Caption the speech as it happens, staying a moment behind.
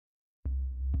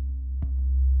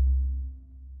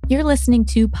You're listening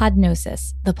to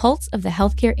Podnosis, the pulse of the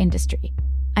healthcare industry.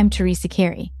 I'm Teresa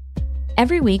Carey.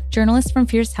 Every week, journalists from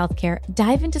Fierce Healthcare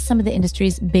dive into some of the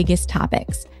industry's biggest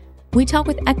topics. We talk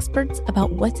with experts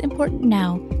about what's important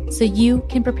now so you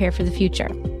can prepare for the future.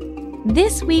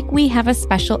 This week, we have a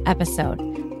special episode.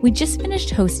 We just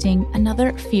finished hosting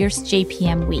another Fierce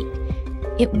JPM week.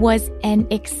 It was an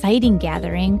exciting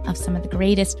gathering of some of the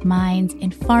greatest minds in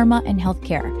pharma and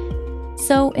healthcare.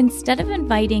 So instead of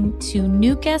inviting two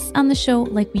new guests on the show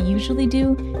like we usually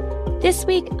do, this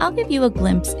week I'll give you a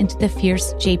glimpse into the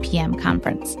Fierce JPM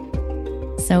conference.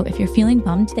 So if you're feeling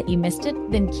bummed that you missed it,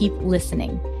 then keep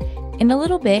listening. In a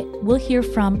little bit, we'll hear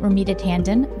from Ramita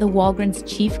Tandon, the Walgreens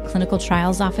Chief Clinical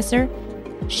Trials Officer.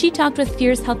 She talked with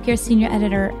Fierce Healthcare Senior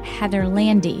Editor Heather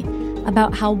Landy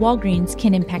about how Walgreens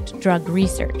can impact drug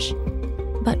research.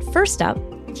 But first up,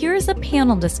 here is a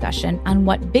panel discussion on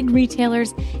what big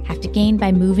retailers have to gain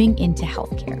by moving into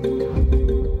healthcare.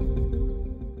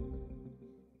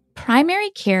 Primary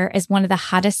care is one of the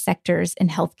hottest sectors in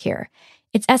healthcare.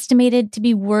 It's estimated to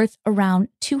be worth around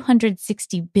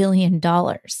 $260 billion.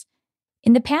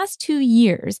 In the past 2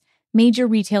 years, major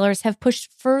retailers have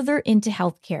pushed further into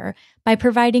healthcare by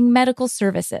providing medical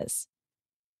services.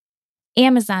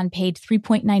 Amazon paid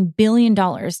 $3.9 billion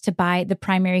to buy the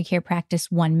primary care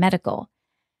practice One Medical.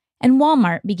 And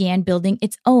Walmart began building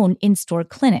its own in-store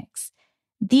clinics.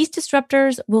 These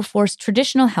disruptors will force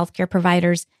traditional healthcare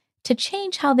providers to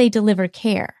change how they deliver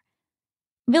care.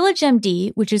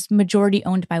 VillageMD, which is majority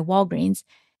owned by Walgreens,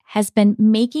 has been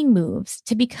making moves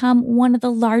to become one of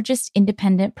the largest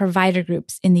independent provider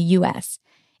groups in the U.S.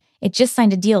 It just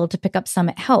signed a deal to pick up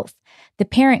Summit Health, the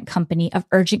parent company of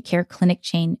urgent care clinic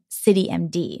chain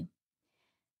CityMD.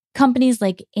 Companies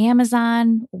like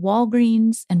Amazon,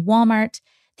 Walgreens, and Walmart,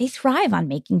 they thrive on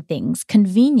making things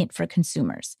convenient for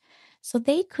consumers, so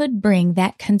they could bring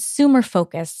that consumer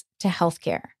focus to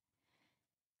healthcare.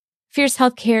 Fierce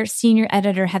Healthcare Senior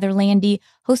Editor Heather Landy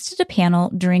hosted a panel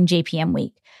during JPM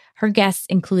Week. Her guests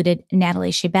included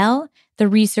Natalie Chabelle, the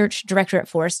Research Director at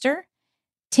Forrester,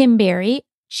 Tim Berry,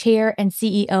 Chair and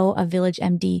CEO of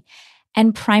VillageMD,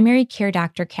 and primary care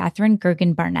doctor Catherine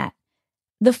Gergen-Barnett.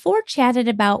 The four chatted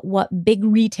about what big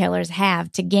retailers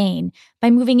have to gain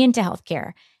by moving into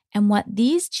healthcare and what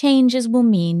these changes will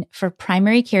mean for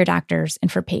primary care doctors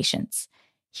and for patients.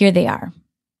 Here they are.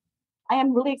 I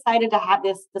am really excited to have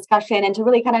this discussion and to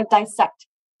really kind of dissect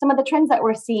some of the trends that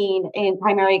we're seeing in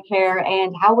primary care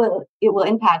and how it will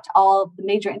impact all of the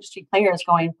major industry players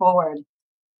going forward.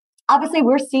 Obviously,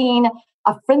 we're seeing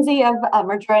a frenzy of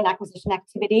merger and acquisition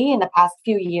activity in the past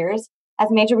few years as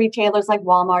major retailers like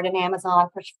Walmart and Amazon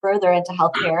push further into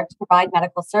healthcare to provide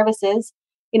medical services.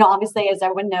 Obviously, as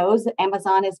everyone knows,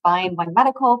 Amazon is buying One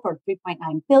Medical for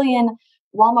 $3.9 billion.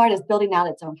 Walmart is building out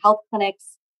its own health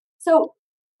clinics. So,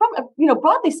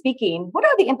 broadly speaking, what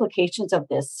are the implications of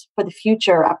this for the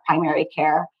future of primary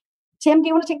care? Tim, do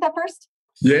you want to take that first?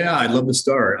 Yeah, I'd love to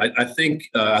start. I think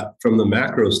from the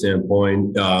macro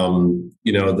standpoint, our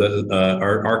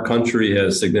country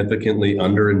has significantly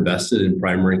underinvested in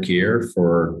primary care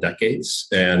for decades,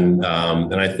 and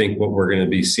I think what we're going to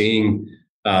be seeing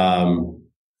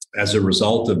as a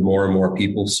result of more and more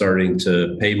people starting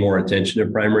to pay more attention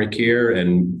to primary care,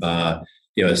 and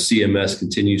as CMS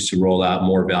continues to roll out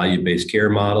more value-based care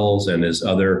models, and as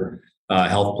other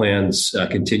health plans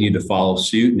continue to follow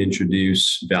suit and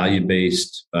introduce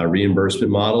value-based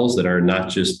reimbursement models that are not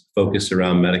just focused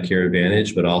around Medicare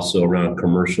Advantage, but also around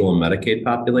commercial and Medicaid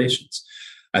populations.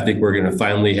 I think we're going to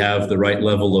finally have the right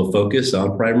level of focus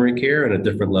on primary care and a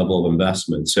different level of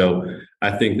investment. So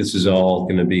I think this is all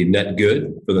going to be net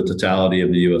good for the totality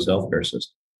of the U.S. healthcare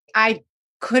system. I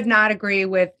could not agree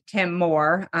with Tim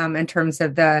more in terms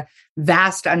of the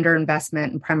vast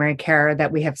underinvestment in primary care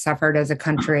that we have suffered as a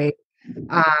country.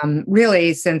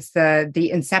 Really since the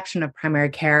inception of primary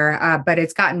care, but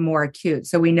it's gotten more acute.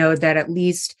 So we know that at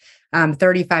least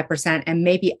 35% and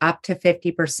maybe up to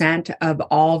 50% of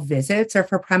all visits are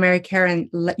for primary care. And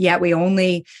yet we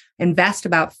only invest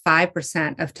about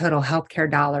 5% of total healthcare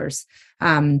dollars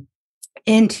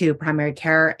into primary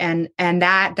care. And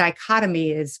that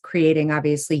dichotomy is creating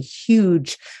obviously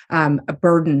huge a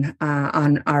burden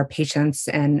on our patients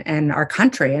and our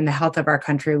country and the health of our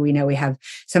country. We know we have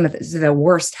some of the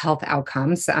worst health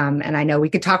outcomes. And I know we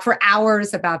could talk for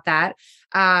hours about that.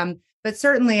 But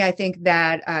certainly, I think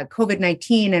that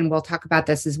COVID-19, and we'll talk about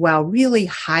this as well, really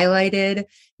highlighted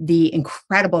the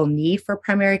incredible need for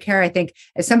primary care. I think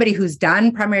as somebody who's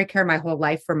done primary care my whole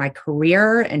life for my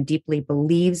career and deeply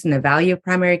believes in the value of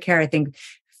primary care, I think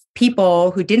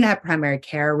people who didn't have primary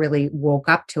care really woke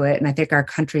up to it. And I think our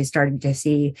country started to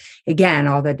see, again,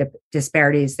 all the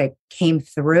disparities that came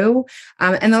through.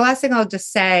 And the last thing I'll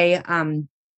just say, and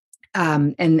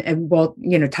we'll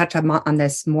touch on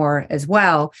this more as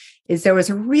well, is there was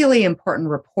a really important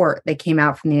report that came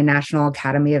out from the National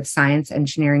Academy of Science,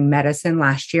 Engineering, Medicine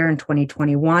last year in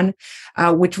 2021,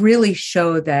 which really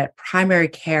showed that primary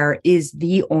care is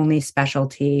the only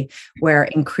specialty where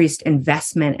increased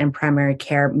investment in primary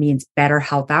care means better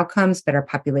health outcomes, better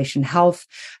population health,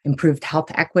 improved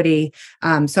health equity.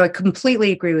 So I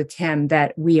completely agree with Tim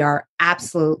that we are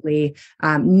absolutely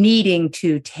needing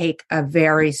to take a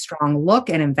very strong look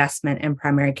at investment in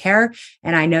primary care.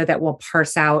 And I know that we'll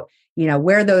parse out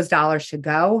where those dollars should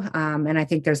go. And I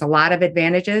think there's a lot of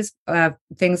advantages of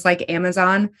things like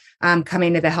Amazon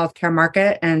coming to the healthcare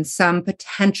market and some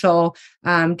potential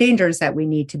dangers that we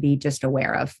need to be just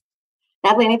aware of.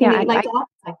 Natalie, anything you'd like to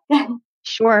add?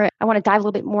 Sure. I want to dive a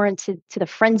little bit more into the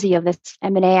frenzy of this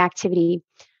M&A activity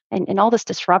and all this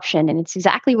disruption. And it's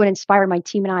exactly what inspired my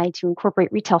team and I to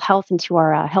incorporate retail health into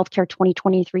our Healthcare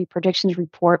 2023 predictions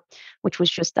report, which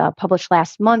was just published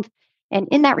last month. And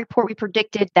in that report, we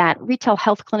predicted that retail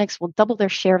health clinics will double their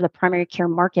share of the primary care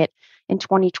market in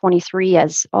 2023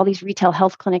 as all these retail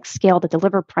health clinics scale to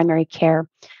deliver primary care.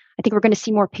 I think we're going to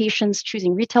see more patients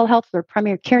choosing retail health for their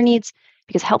primary care needs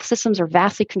because health systems are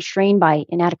vastly constrained by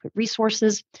inadequate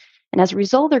resources. And as a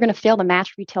result, they're going to fail to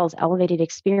match retail's elevated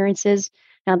experiences.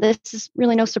 Now, this is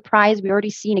really no surprise. We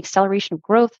already see an acceleration of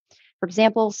growth. For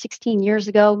example, 16 years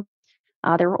ago,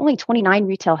 there were only 29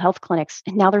 retail health clinics,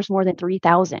 and now there's more than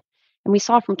 3,000. And we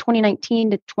saw from 2019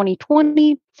 to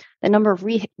 2020, the number of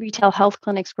retail health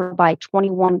clinics grew by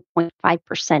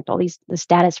 21.5%. This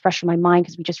data is fresh in my mind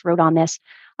because we just wrote on this.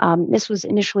 This was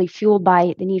initially fueled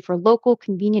by the need for local,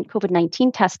 convenient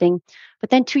COVID-19 testing.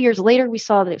 But then 2 years later, we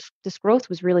saw that this growth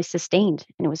was really sustained.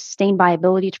 And it was sustained by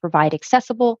ability to provide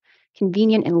accessible,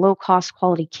 convenient, and low-cost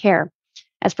quality care.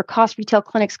 As for cost, retail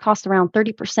clinics cost around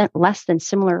 30% less than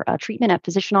similar treatment at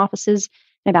physician offices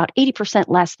and about 80%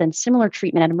 less than similar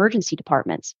treatment at emergency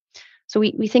departments. So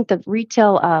we think the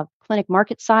retail clinic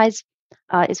market size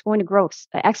is going to grow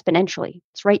exponentially.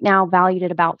 It's right now valued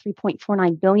at about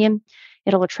 $3.49 billion.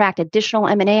 It'll attract additional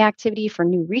M&A activity for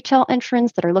new retail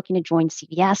entrants that are looking to join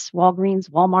CVS, Walgreens,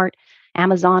 Walmart,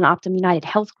 Amazon, Optum United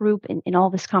Health Group in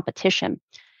all this competition.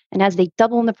 And as they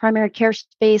double in the primary care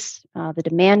space, the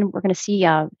demand, we're going to see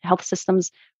health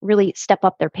systems really step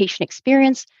up their patient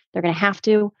experience. They're going to have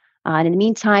to. And in the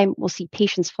meantime, we'll see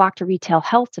patients flock to retail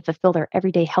health to fulfill their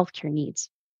everyday healthcare needs.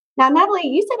 Now, Natalie,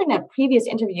 you said in a previous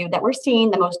interview that we're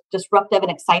seeing the most disruptive and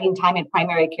exciting time in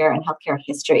primary care and healthcare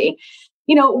history.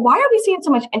 Why are we seeing so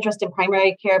much interest in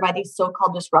primary care by these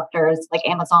so-called disruptors like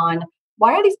Amazon?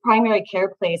 Why are these primary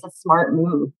care plays a smart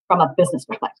move from a business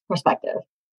perspective?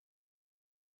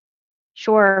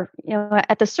 Sure.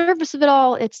 At the surface of it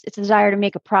all, it's a desire to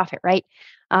make a profit, right?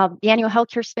 The annual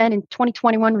healthcare spend in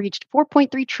 2021 reached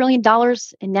 $4.3 trillion,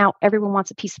 and now everyone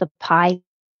wants a piece of the pie.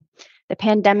 The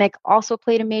pandemic also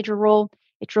played a major role.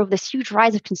 It drove this huge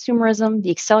rise of consumerism,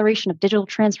 the acceleration of digital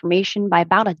transformation by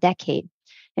about a decade.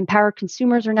 Empowered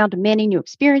consumers are now demanding new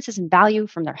experiences and value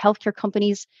from their healthcare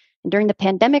companies. And during the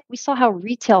pandemic, we saw how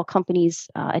retail companies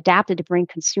adapted to bring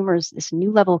consumers this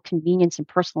new level of convenience and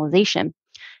personalization.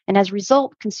 And as a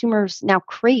result, consumers now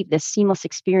crave this seamless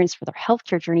experience for their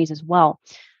healthcare journeys as well.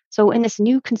 So in this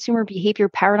new consumer behavior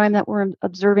paradigm that we're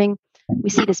observing, we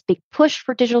see this big push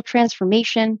for digital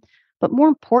transformation, but more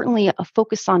importantly, a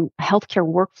focus on healthcare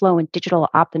workflow and digital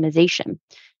optimization.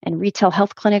 And retail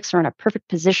health clinics are in a perfect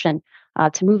position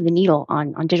to move the needle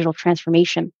on digital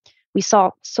transformation. We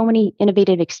saw so many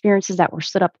innovative experiences that were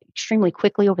stood up extremely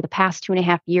quickly over the past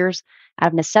 2.5 years out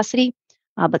of necessity.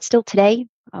 But still today,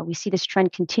 we see this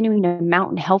trend continuing to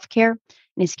mount in healthcare, and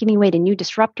it's giving way to new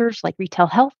disruptors like retail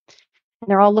health. And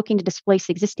they're all looking to displace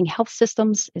existing health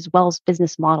systems as well as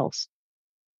business models.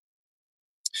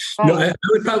 I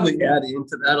would probably add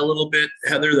into that a little bit,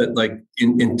 Heather, that like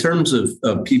in terms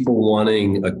of people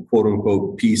wanting a quote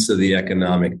unquote piece of the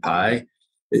economic pie,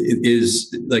 it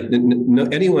is like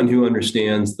anyone who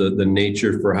understands the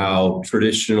nature for how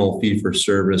traditional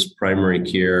fee-for-service primary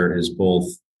care is both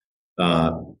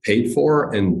paid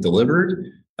for and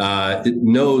delivered, it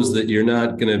knows that you're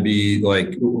not going to be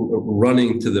like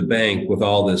running to the bank with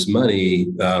all this money,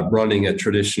 running a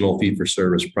traditional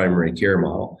fee-for-service primary care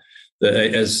model.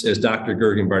 As Dr.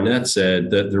 Gergen Barnett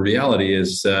said, that the reality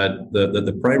is that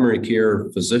the primary care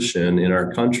physician in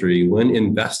our country, when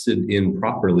invested in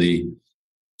properly,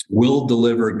 will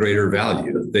deliver greater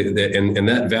value. And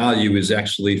that value is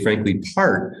actually, frankly,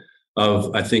 part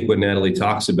of, I think, what Natalie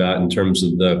talks about in terms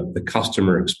of the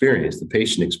customer experience, the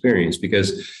patient experience,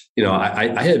 because,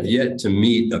 I have yet to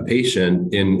meet a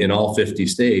patient in all 50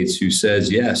 states who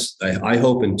says, yes, I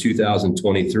hope in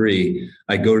 2023,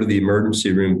 I go to the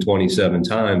emergency room 27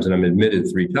 times and I'm admitted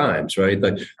 3 times, right?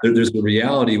 Like there's the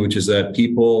reality, which is that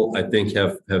people, I think,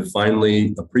 have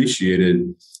finally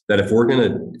appreciated that if we're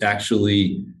going to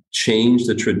actually change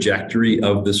the trajectory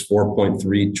of this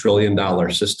 $4.3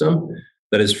 trillion system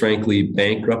that is frankly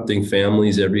bankrupting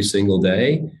families every single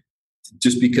day,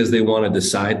 just because they want to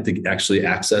decide to actually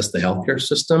access the healthcare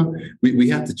system, we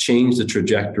have to change the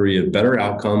trajectory of better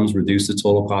outcomes, reduce the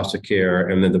total cost of care,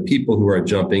 and then the people who are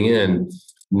jumping in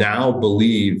now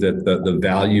believe that the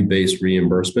value-based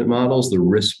reimbursement models, the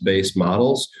risk-based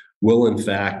models, will in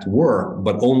fact work,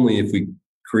 but only if we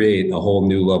create a whole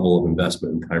new level of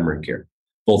investment in primary care,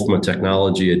 both from a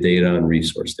technology, a data, and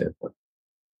resource standpoint.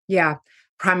 Yeah,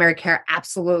 primary care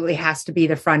absolutely has to be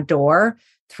the front door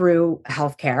through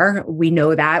healthcare. We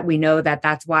know that. We know that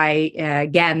that's why,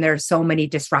 again, there's so many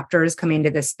disruptors coming into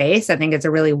this space. I think it's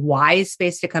a really wise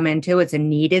space to come into. It's a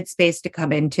needed space to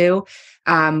come into.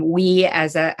 We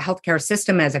as a healthcare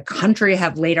system, as a country,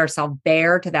 have laid ourselves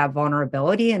bare to that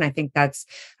vulnerability. And I think that's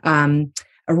a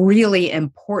really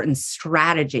important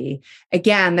strategy.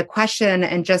 Again, the question,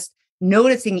 and just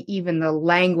noticing even the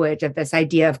language of this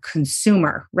idea of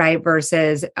consumer, right?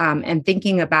 Versus, and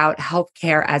thinking about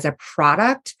healthcare as a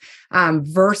product,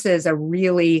 versus a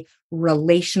really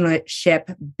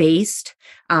relationship-based,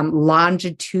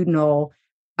 longitudinal,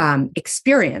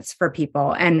 experience for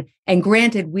people. And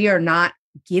granted, we are not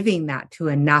giving that to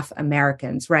enough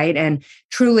Americans, right? And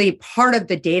truly part of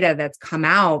the data that's come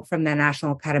out from the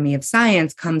National Academy of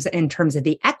Science comes in terms of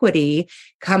the equity,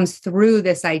 comes through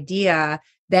this idea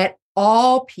that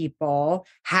all people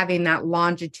having that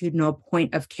longitudinal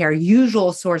point of care,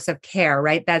 usual source of care,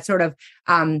 right? That sort of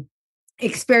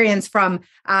experience from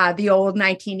the old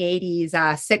 1980s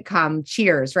sitcom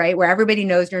Cheers, right? Where everybody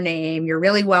knows your name, you're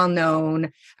really well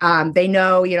known. They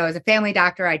know, as a family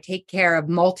doctor, I take care of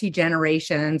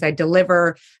multi-generations. I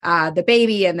deliver the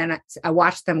baby and then I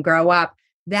watch them grow up.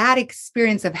 That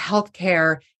experience of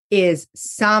healthcare is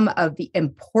some of the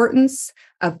importance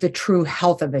of the true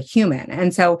health of a human.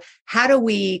 And so how do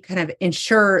we kind of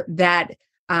ensure that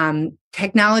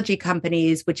technology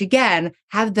companies, which again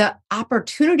have the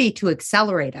opportunity to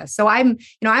accelerate us? So I'm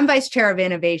vice chair of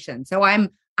innovation. So I'm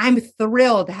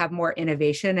thrilled to have more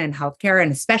innovation in healthcare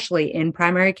and especially in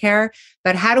primary care.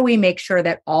 But how do we make sure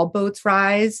that all boats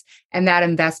rise and that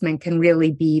investment can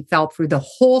really be felt through the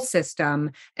whole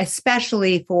system,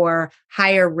 especially for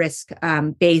higher risk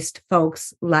based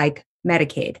folks like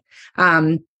Medicaid?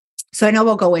 So I know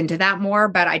we'll go into that more,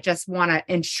 but I just want to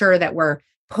ensure that we're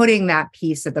putting that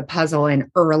piece of the puzzle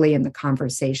in early in the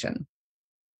conversation.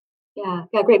 Yeah,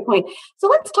 great point. So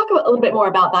let's talk a little bit more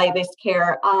about value-based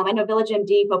care. I know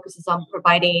VillageMD focuses on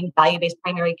providing value-based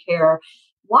primary care.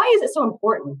 Why is it so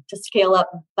important to scale up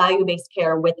value-based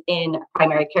care within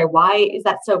primary care? Why is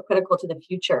that so critical to the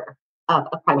future of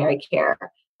primary care?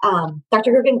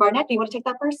 Dr. Gergen-Barnett, do you want to take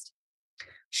that first?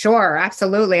 Sure,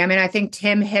 absolutely. I mean, I think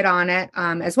Tim hit on it,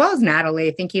 as well as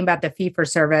Natalie, thinking about the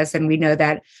fee-for-service. And we know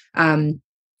that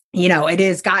it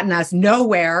has gotten us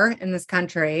nowhere in this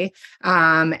country.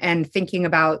 And thinking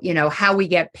about, how we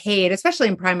get paid, especially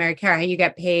in primary care, how you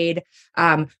get paid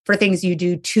for things you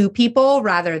do to people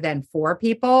rather than for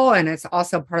people. And it's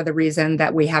also part of the reason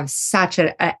that we have such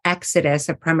an exodus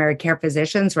of primary care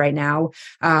physicians right now.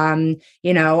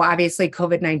 Obviously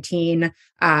COVID-19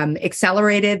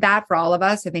 accelerated that for all of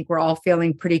us. I think we're all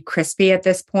feeling pretty crispy at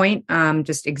this point,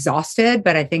 just exhausted.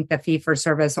 But I think the fee for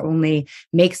service only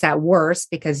makes that worse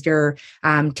because you're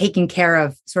taking care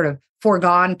of sort of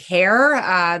foregone care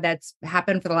that's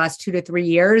happened for the last 2 to 3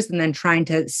 years and then trying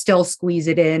to still squeeze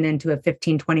it into a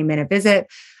 15, 20-minute visit.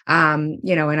 And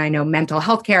I know mental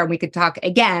health care, and we could talk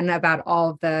again about all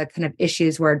of the kind of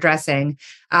issues we're addressing.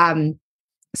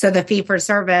 So the fee for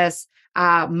service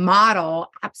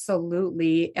model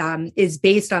absolutely is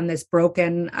based on this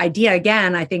broken idea.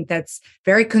 Again, I think that's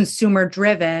very consumer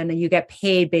driven, and you get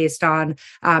paid based on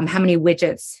how many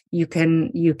widgets you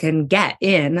can get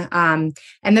in. And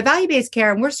the value-based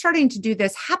care, and we're starting to do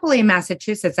this happily in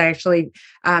Massachusetts. I actually,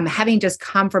 having just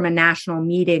come from a national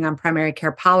meeting on primary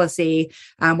care policy,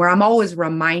 where I'm always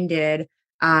reminded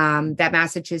that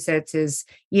Massachusetts is,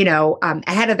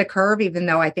 ahead of the curve, even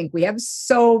though I think we have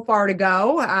so far to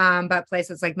go. But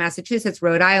places like Massachusetts,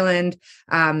 Rhode Island,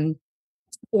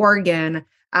 Oregon,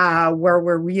 where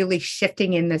we're really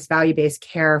shifting in this value-based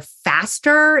care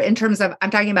faster in terms of,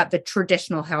 I'm talking about the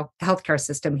traditional healthcare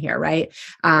system here, right?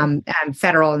 And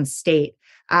federal and state.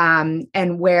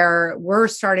 and where we're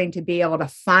starting to be able to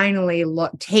finally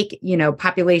take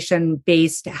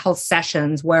population-based health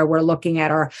sessions where we're looking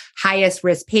at our highest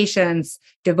risk patients,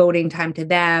 devoting time to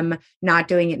them, not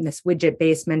doing it in this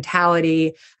widget-based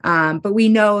mentality. But we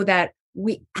know that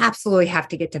we absolutely have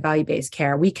to get to value-based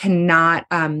care. We cannot,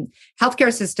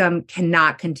 healthcare system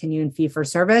cannot continue in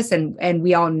fee-for-service. And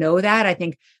we all know that. I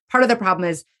think part of the problem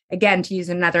is, again, to use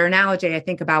another analogy, I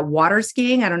think about water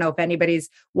skiing. I don't know if anybody's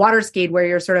water skied where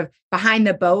you're sort of behind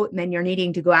the boat and then you're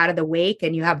needing to go out of the wake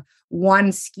and you have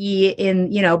one ski in,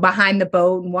 behind the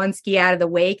boat and one ski out of the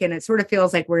wake. And it sort of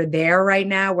feels like we're there right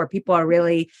now where people are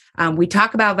really, we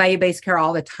talk about value-based care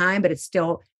all the time, but it's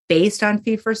still based on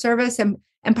fee-for-service.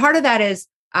 And part of that is,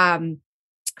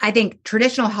 I think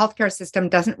traditional healthcare system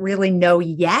doesn't really know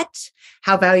yet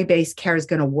how value-based care is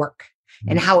going to work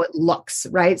and how it looks,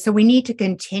 right? So we need to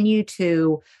continue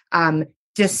to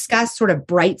discuss sort of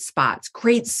bright spots,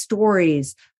 great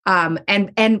stories,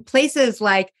 and places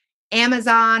like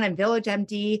Amazon and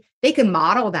VillageMD, they can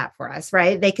model that for us,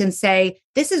 right? They can say,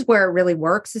 this is where it really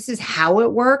works. This is how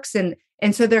it works.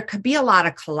 And so there could be a lot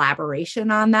of collaboration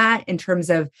on that in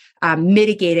terms of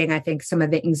mitigating, I think, some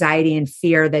of the anxiety and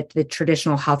fear that the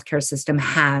traditional healthcare system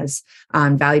has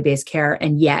on value-based care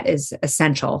and yet is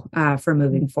essential for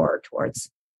moving forward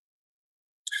towards.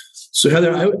 So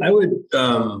Heather, I would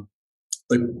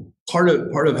like part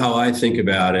of how I think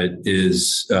about it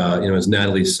is, as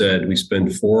Natalie said, we spend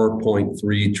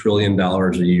 $4.3 trillion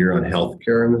a year on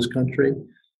healthcare in this country.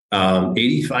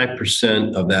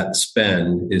 85% of that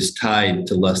spend is tied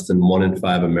to less than 1 in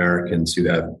 5 Americans who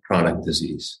have chronic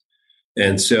disease.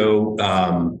 And so,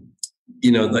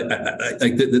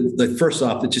 first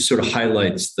off, it just sort of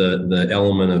highlights the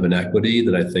element of inequity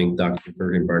that I think Dr.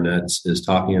 Gergen-Barnett is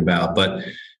talking about. But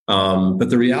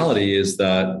the reality is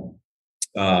that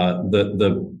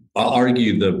I'll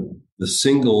argue the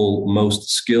single most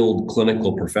skilled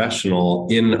clinical professional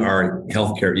in our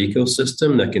healthcare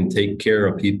ecosystem that can take care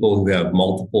of people who have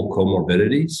multiple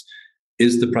comorbidities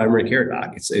is the primary care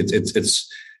doc.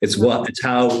 It's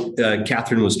how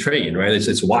Catherine was trained, right?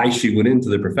 It's why she went into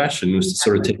the profession, was to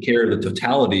sort of take care of the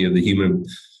totality of the human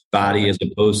body as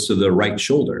opposed to the right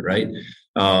shoulder, right?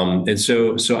 And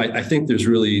so I think there's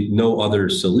really no other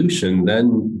solution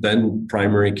than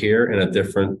primary care and a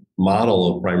different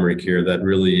model of primary care that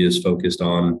really is focused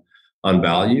on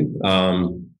value.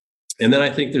 And then I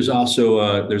think there's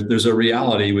also there's a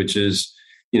reality, which is,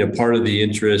 part of the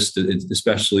interest,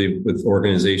 especially with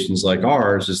organizations like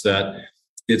ours, is that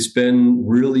it's been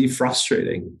really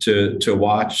frustrating to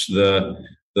watch the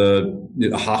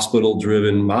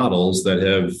hospital-driven models that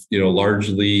have,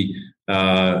 largely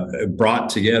brought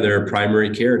together primary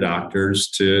care doctors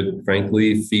to,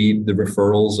 frankly, feed the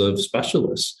referrals of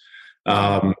specialists.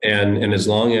 And as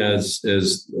long as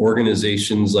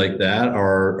organizations like that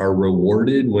are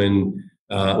rewarded when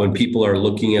people are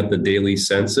looking at the daily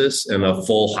census and a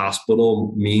full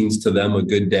hospital means to them a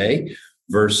good day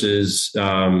versus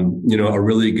a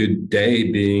really good day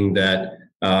being that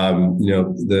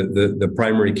the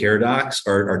primary care docs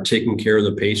are taking care of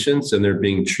the patients and they're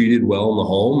being treated well in the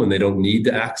home and they don't need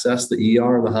to access the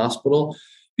ER in the hospital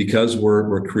because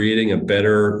we're creating a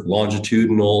better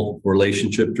longitudinal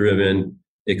relationship-driven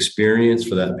experience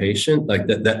for that patient. Like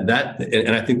that,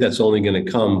 and I think that's only going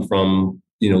to come from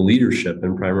leadership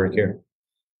in primary care.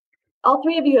 All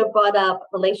three of you have brought up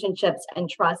relationships and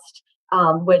trust,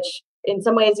 which in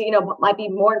some ways, might be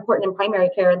more important in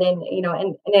primary care than, in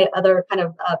other kind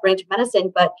of branch of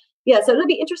medicine. But yeah, so it'll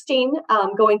be interesting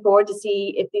going forward to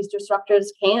see if these disruptors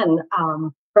can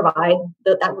provide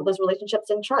those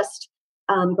relationships and trust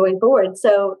going forward.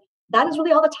 So that is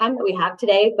really all the time that we have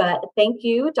today. But thank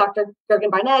you, Dr.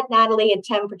 Gergen-Barnett, Natalie, and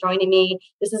Tim for joining me.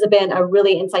 This has been a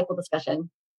really insightful discussion.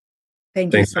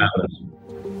 Thank you so much.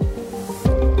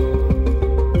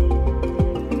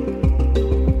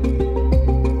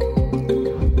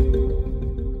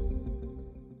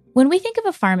 When we think of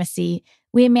a pharmacy,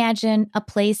 we imagine a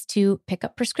place to pick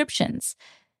up prescriptions,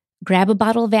 grab a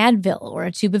bottle of Advil or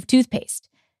a tube of toothpaste.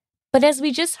 But as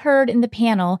we just heard in the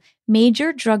panel,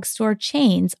 major drugstore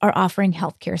chains are offering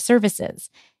healthcare services,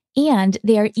 and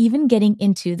they are even getting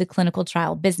into the clinical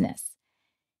trial business.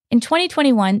 In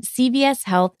 2021, CVS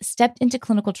Health stepped into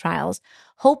clinical trials,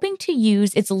 hoping to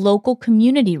use its local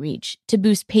community reach to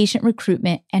boost patient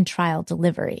recruitment and trial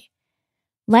delivery.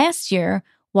 Last year,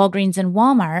 Walgreens and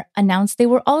Walmart announced they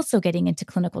were also getting into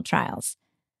clinical trials.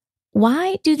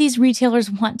 Why do these retailers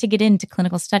want to get into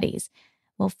clinical studies?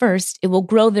 Well, first, it will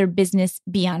grow their business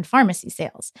beyond pharmacy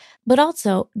sales. But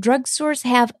also, drugstores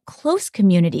have close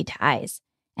community ties.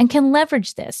 and can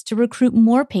leverage this to recruit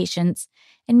more patients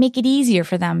and make it easier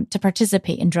for them to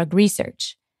participate in drug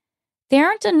research. There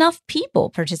aren't enough people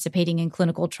participating in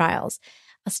clinical trials.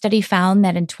 A study found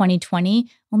that in 2020,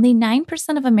 only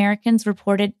 9% of Americans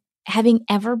reported having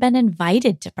ever been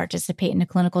invited to participate in a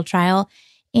clinical trial,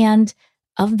 and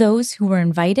of those who were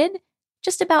invited,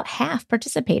 just about half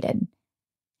participated.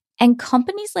 And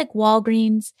companies like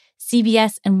Walgreens,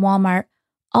 CVS, and Walmart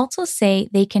also say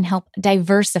they can help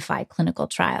diversify clinical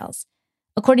trials.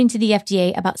 According to the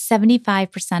FDA, about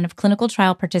 75% of clinical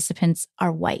trial participants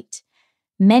are white.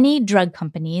 Many drug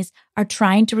companies are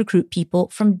trying to recruit people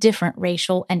from different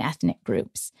racial and ethnic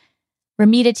groups.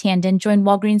 Ramita Tandon joined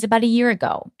Walgreens about a year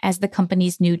ago as the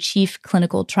company's new Chief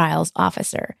Clinical Trials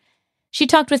Officer. She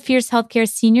talked with Fierce Healthcare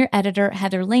Senior Editor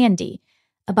Heather Landy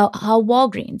about how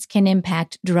Walgreens can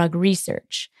impact drug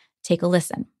research. Take a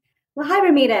listen. Well, hi,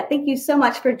 Ramita. Thank you so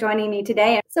much for joining me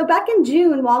today. So back in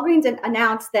June, Walgreens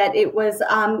announced that it was,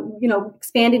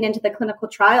 expanding into the clinical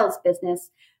trials business.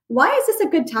 Why is this a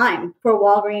good time for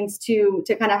Walgreens to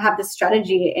kind of have this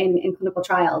strategy in clinical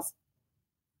trials?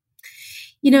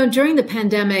 During the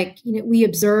pandemic, we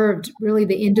observed really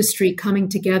the industry coming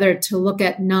together to look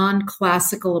at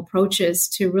non-classical approaches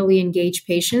to really engage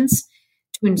patients,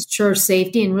 to ensure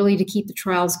safety, and really to keep the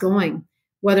trials going,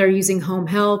 whether using home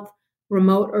health,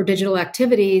 remote or digital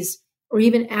activities, or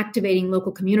even activating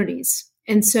local communities.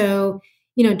 And so,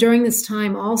 during this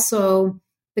time also,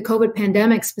 the COVID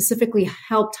pandemic specifically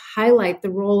helped highlight the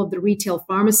role of the retail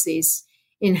pharmacies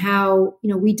in how,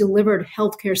 we delivered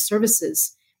healthcare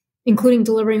services, including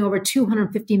delivering over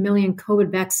 250 million COVID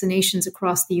vaccinations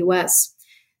across the U.S.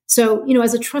 So,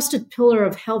 as a trusted pillar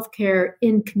of healthcare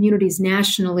in communities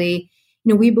nationally,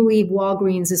 we believe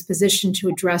Walgreens is positioned to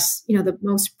address, the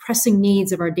most pressing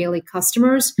needs of our daily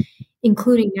customers,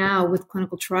 including now with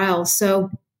clinical trials. So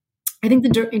I think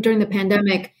that during the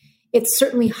pandemic, it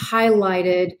certainly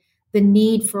highlighted the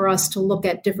need for us to look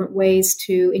at different ways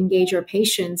to engage our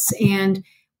patients. And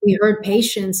we heard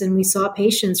patients and we saw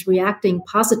patients reacting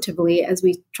positively as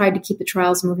we tried to keep the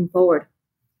trials moving forward.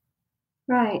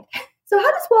 Right. So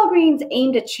how does Walgreens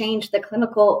aim to change the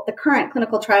current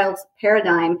clinical trials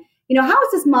paradigm? How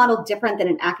is this model different than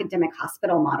an academic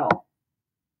hospital model?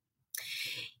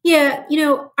 Yeah,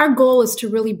 our goal is to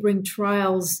really bring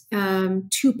trials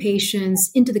to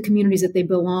patients into the communities that they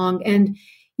belong. And,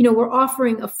 we're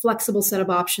offering a flexible set of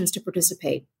options to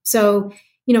participate. So,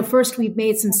 first, we've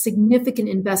made some significant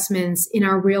investments in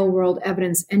our real world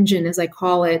evidence engine, as I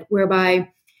call it, whereby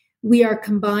we are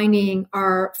combining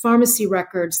our pharmacy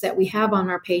records that we have on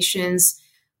our patients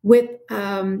with,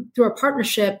 through our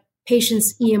partnership,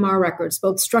 patients' EMR records,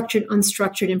 both structured,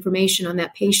 unstructured information on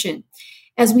that patient.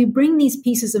 As we bring these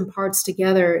pieces and parts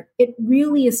together, it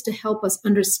really is to help us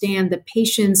understand the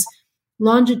patient's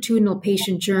longitudinal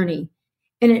patient journey.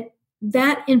 And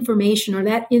that information or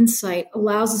that insight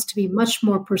allows us to be much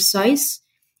more precise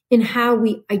in how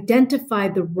we identify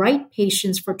the right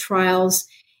patients for trials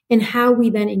and how we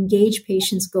then engage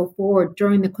patients go forward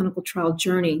during the clinical trial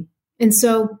journey. And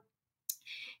so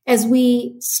as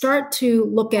we start to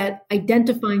look at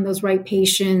identifying those right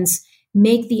patients,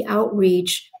 make the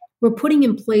outreach, we're putting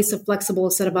in place a flexible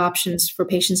set of options for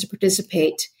patients to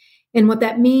participate. And what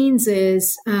that means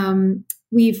is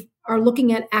we are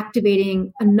looking at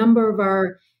activating a number of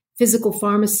our physical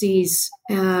pharmacies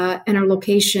and our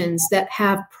locations that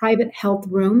have private health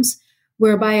rooms,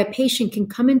 whereby a patient can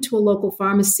come into a local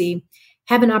pharmacy,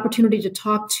 have an opportunity to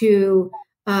talk to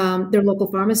their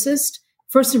local pharmacist,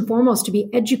 first and foremost, to be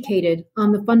educated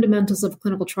on the fundamentals of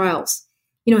clinical trials.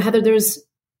 Heather, there's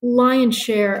lion's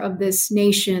share of this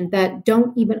nation that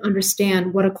don't even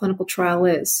understand what a clinical trial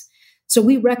is. So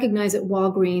we recognize at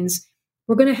Walgreens,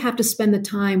 we're going to have to spend the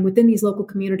time within these local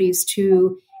communities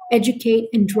to educate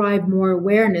and drive more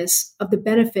awareness of the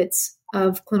benefits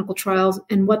of clinical trials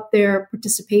and what their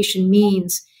participation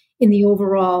means in the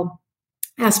overall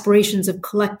aspirations of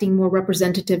collecting more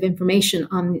representative information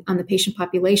on the patient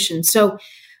population. So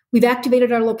we've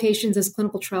activated our locations as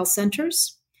clinical trial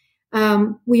centers.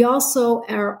 We also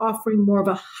are offering more of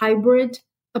a hybrid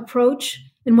approach.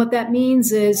 And what that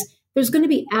means is there's going to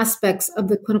be aspects of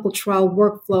the clinical trial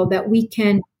workflow that we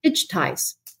can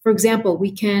digitize. For example,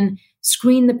 we can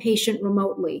screen the patient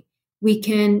remotely. We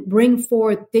can bring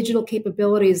forth digital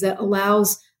capabilities that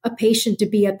allows a patient to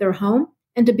be at their home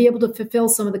and to be able to fulfill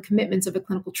some of the commitments of a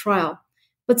clinical trial,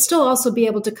 but still also be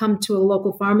able to come to a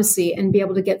local pharmacy and be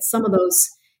able to get some of those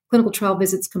clinical trial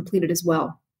visits completed as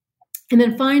well. And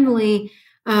then finally,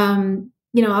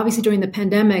 obviously during the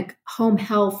pandemic, home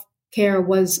health care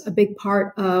was a big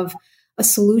part of a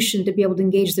solution to be able to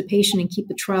engage the patient and keep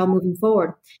the trial moving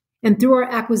forward. And through our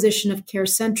acquisition of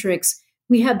CareCentrix,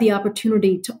 we have the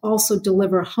opportunity to also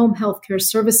deliver home health care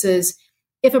services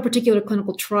if a particular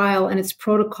clinical trial and its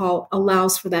protocol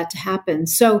allows for that to happen.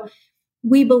 So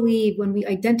we believe when we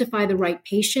identify the right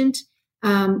patient,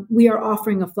 we are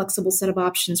offering a flexible set of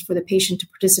options for the patient to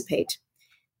participate.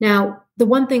 Now, the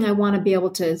one thing I want to be able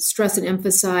to stress and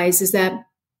emphasize is that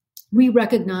we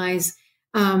recognize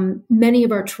many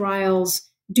of our trials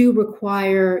do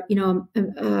require,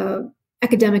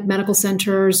 academic medical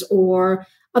centers or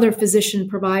other physician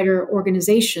provider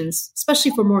organizations,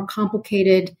 especially for more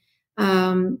complicated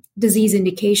disease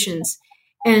indications.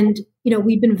 And,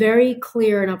 we've been very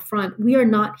clear and upfront. We are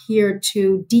not here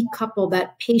to decouple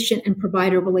that patient and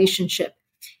provider relationship.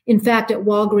 In fact, at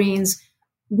Walgreens,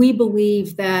 we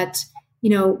believe that,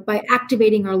 by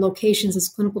activating our locations as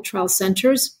clinical trial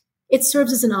centers, it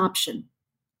serves as an option.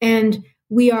 And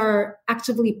we are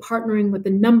actively partnering with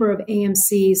a number of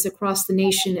AMCs across the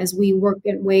nation as we work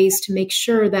at ways to make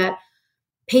sure that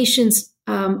patients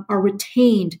are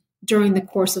retained during the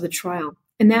course of the trial.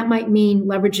 And that might mean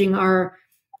leveraging our,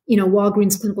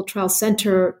 Walgreens Clinical Trial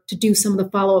Center to do some of the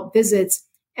follow-up visits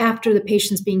after the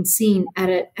patient's being seen at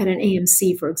an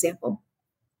AMC, for example.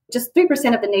 Just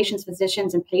 3% of the nation's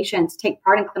physicians and patients take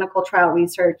part in clinical trial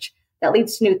research that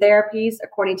leads to new therapies,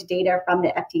 according to data from the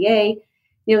FDA.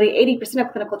 Nearly 80%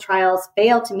 of clinical trials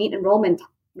fail to meet enrollment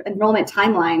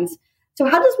timelines. So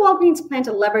how does Walgreens plan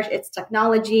to leverage its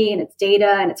technology and its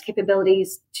data and its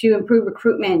capabilities to improve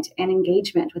recruitment and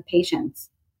engagement with patients?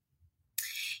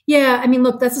 Yeah,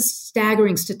 look, that's a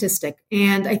staggering statistic.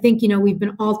 And I think, we've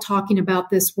been all talking about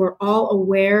this. We're all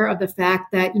aware of the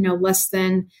fact that, less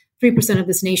than 3% of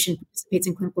this nation participates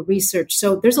in clinical research.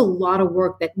 So there's a lot of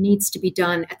work that needs to be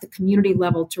done at the community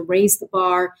level to raise the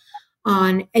bar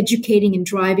on educating and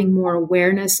driving more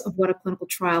awareness of what a clinical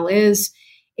trial is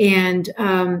and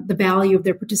the value of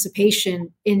their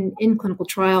participation in clinical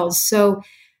trials. So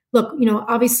look,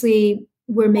 obviously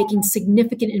we're making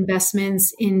significant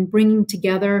investments in bringing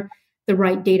together the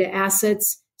right data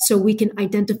assets so we can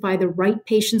identify the right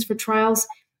patients for trials.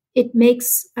 It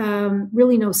makes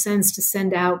really no sense to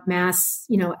send out mass,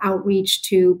 outreach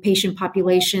to patient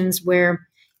populations where,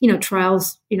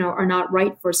 trials, are not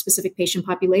right for a specific patient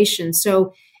population.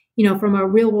 So, from a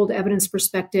real world evidence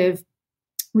perspective,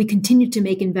 we continue to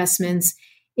make investments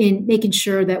in making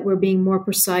sure that we're being more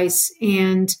precise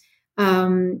and,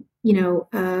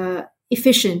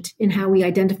 efficient in how we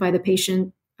identify the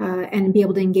patient and be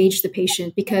able to engage the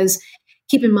patient. Because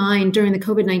keep in mind, during the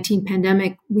COVID-19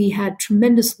 pandemic, we had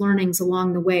tremendous learnings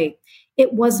along the way.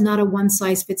 It was not a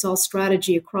one-size-fits-all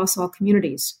strategy across all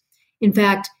communities. In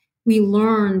fact, we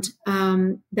learned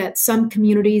that some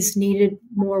communities needed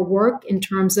more work in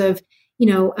terms of,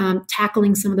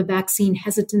 tackling some of the vaccine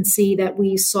hesitancy that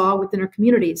we saw within our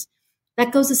communities.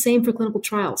 That goes the same for clinical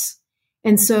trials.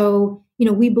 And so,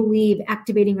 we believe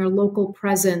activating our local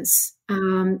presence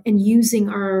and using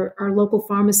our local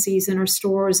pharmacies and our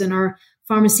stores and our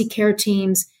pharmacy care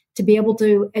teams to be able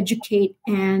to educate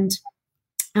and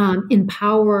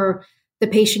empower the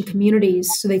patient communities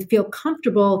so they feel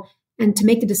comfortable and to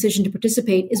make the decision to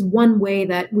participate is one way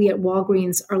that we at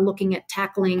Walgreens are looking at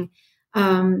tackling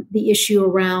the issue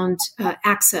around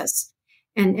access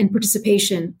and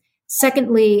participation.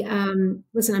 Secondly,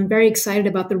 listen, I'm very excited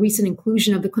about the recent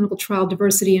inclusion of the clinical trial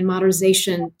diversity and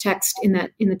modernization text in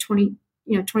the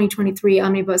 2023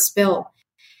 omnibus bill.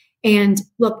 And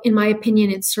look, in my opinion,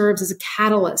 it serves as a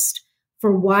catalyst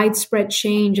for widespread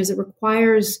change as it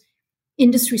requires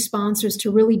industry sponsors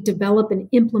to really develop and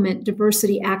implement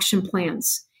diversity action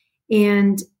plans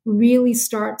and really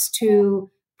starts to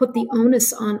put the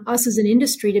onus on us as an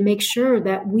industry to make sure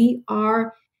that we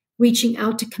are reaching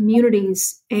out to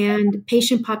communities and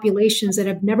patient populations that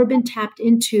have never been tapped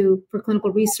into for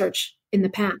clinical research in the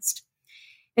past.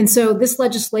 And so this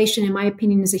legislation, in my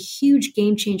opinion, is a huge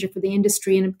game changer for the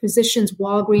industry, and it positions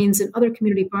Walgreens and other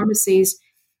community pharmacies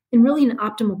in really an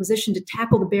optimal position to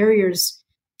tackle the barriers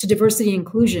to diversity and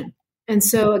inclusion. And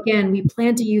so, again, we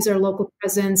plan to use our local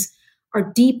presence, our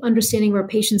deep understanding of our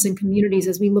patients and communities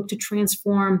as we look to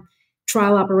transform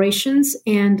trial operations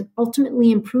and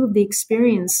ultimately improve the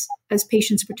experience as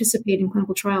patients participate in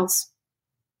clinical trials.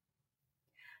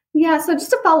 Yeah, so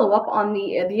just to follow up on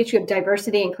the issue of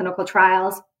diversity in clinical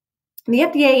trials, the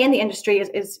FDA and the industry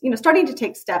is starting to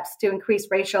take steps to increase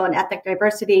racial and ethnic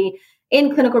diversity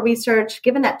in clinical research,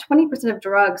 given that 20% of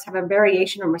drugs have a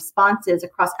variation in responses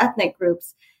across ethnic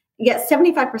groups, yet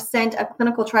 75% of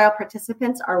clinical trial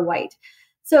participants are white.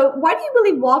 So why do you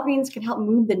believe Walgreens can help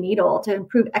move the needle to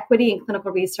improve equity in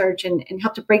clinical research and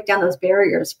help to break down those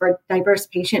barriers for diverse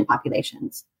patient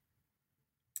populations?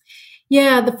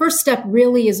 Yeah, the first step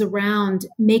really is around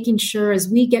making sure as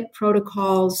we get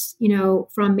protocols,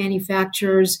 from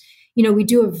manufacturers, we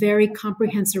do a very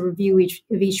comprehensive review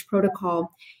of each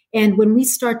protocol. And when we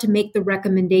start to make the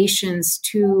recommendations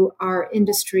to our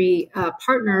industry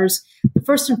partners, the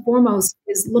first and foremost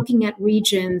is looking at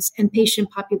regions and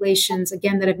patient populations,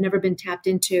 again, that have never been tapped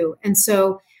into. And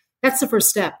so that's the first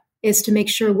step, is to make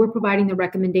sure we're providing the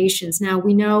recommendations. Now,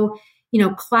 we know,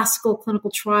 classical clinical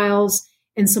trials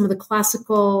and some of the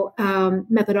classical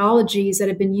methodologies that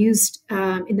have been used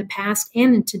in the past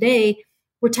and in today,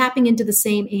 we're tapping into the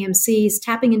same AMCs,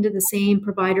 tapping into the same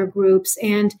provider groups,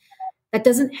 and that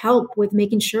doesn't help with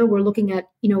making sure we're looking at,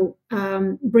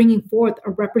 bringing forth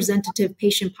a representative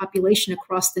patient population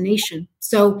across the nation.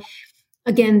 So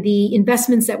again, the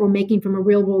investments that we're making from a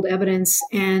real world evidence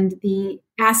and the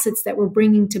assets that we're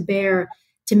bringing to bear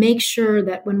to make sure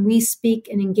that when we speak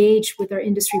and engage with our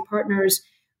industry partners,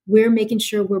 we're making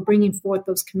sure we're bringing forth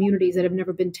those communities that have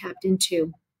never been tapped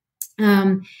into.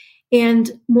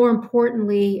 And more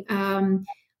importantly,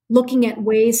 looking at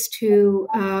ways to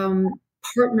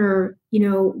partner,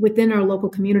 within our local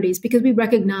communities, because we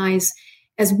recognize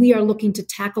as we are looking to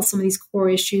tackle some of these core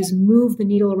issues, move the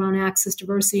needle around access,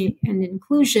 diversity, and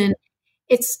inclusion,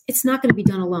 it's not going to be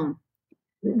done alone.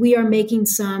 We are making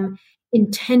some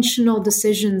intentional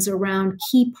decisions around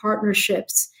key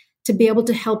partnerships to be able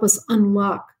to help us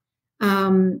unlock,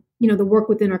 the work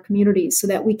within our communities so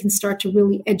that we can start to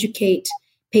really educate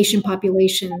patient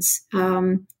populations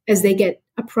as they get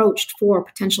approached for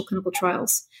potential clinical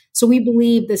trials. So we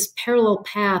believe this parallel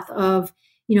path of,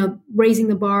 raising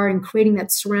the bar and creating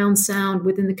that surround sound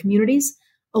within the communities,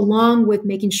 along with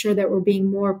making sure that we're being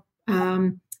more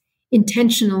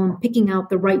intentional in picking out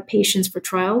the right patients for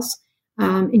trials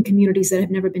in communities that have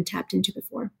never been tapped into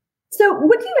before. So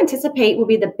what do you anticipate will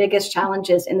be the biggest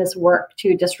challenges in this work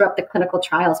to disrupt the clinical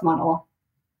trials model?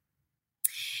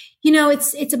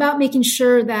 It's about making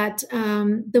sure that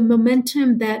the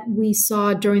momentum that we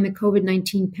saw during the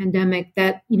COVID-19 pandemic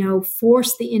that,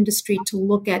 forced the industry to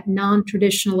look at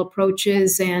non-traditional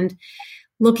approaches and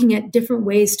looking at different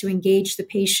ways to engage the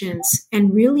patients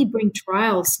and really bring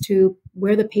trials to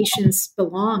where the patients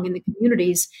belong in the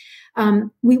communities.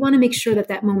 We want to make sure that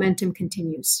that momentum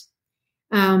continues.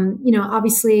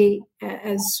 Obviously,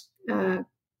 as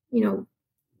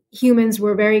humans,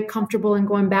 we're very comfortable in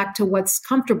going back to what's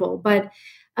comfortable, but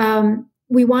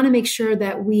we want to make sure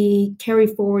that we carry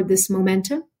forward this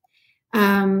momentum.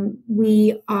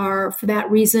 We are, for that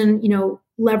reason,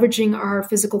 leveraging our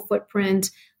physical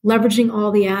footprint, leveraging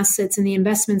all the assets and the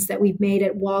investments that we've made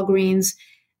at Walgreens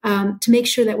to make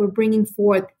sure that we're bringing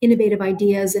forth innovative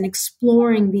ideas and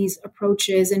exploring these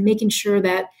approaches and making sure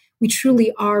that we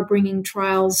truly are bringing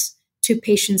trials to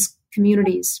patients'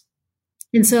 communities.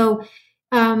 And so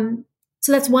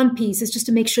that's one piece, is just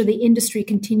to make sure the industry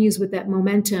continues with that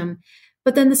momentum.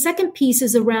 But then the second piece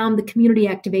is around the community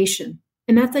activation.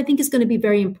 And that, I think, is going to be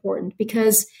very important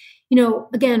because,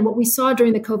 again, what we saw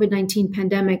during the COVID-19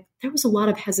 pandemic, there was a lot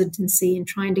of hesitancy in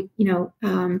trying to,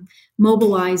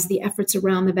 mobilize the efforts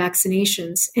around the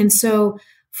vaccinations. And so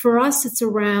for us, it's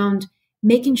around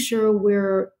making sure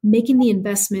we're making the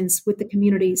investments with the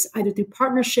communities, either through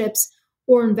partnerships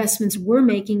or investments we're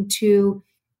making to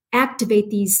activate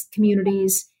these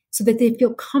communities so that they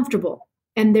feel comfortable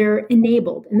and they're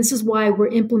enabled. And this is why we're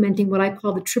implementing what I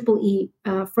call the Triple E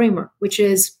framework, which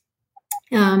is,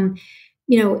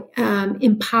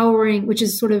 empowering, which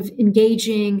is sort of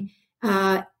engaging,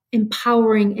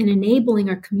 empowering and enabling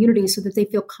our communities so that they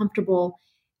feel comfortable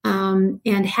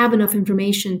and have enough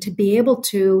information to be able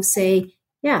to say,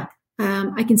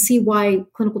 I can see why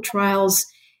clinical trials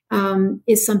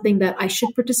is something that I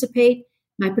should participate.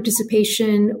 My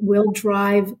participation will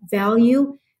drive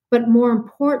value. But more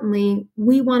importantly,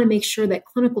 we want to make sure that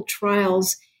clinical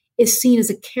trials is seen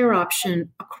as a care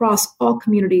option across all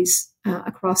communities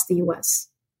across the U.S.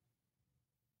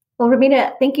 Well,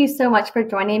 Ramita, thank you so much for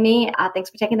joining me. Thanks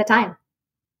for taking the time.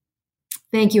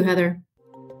 Thank you, Heather.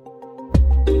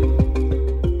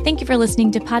 Thank you for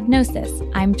listening to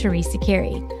Podnosis. I'm Teresa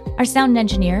Carey. Our sound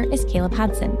engineer is Caleb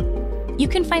Hodson. You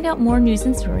can find out more news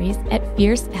and stories at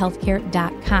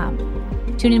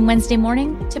fiercehealthcare.com. Tune in Wednesday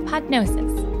morning to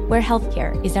Podnosis, where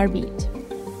healthcare is our beat.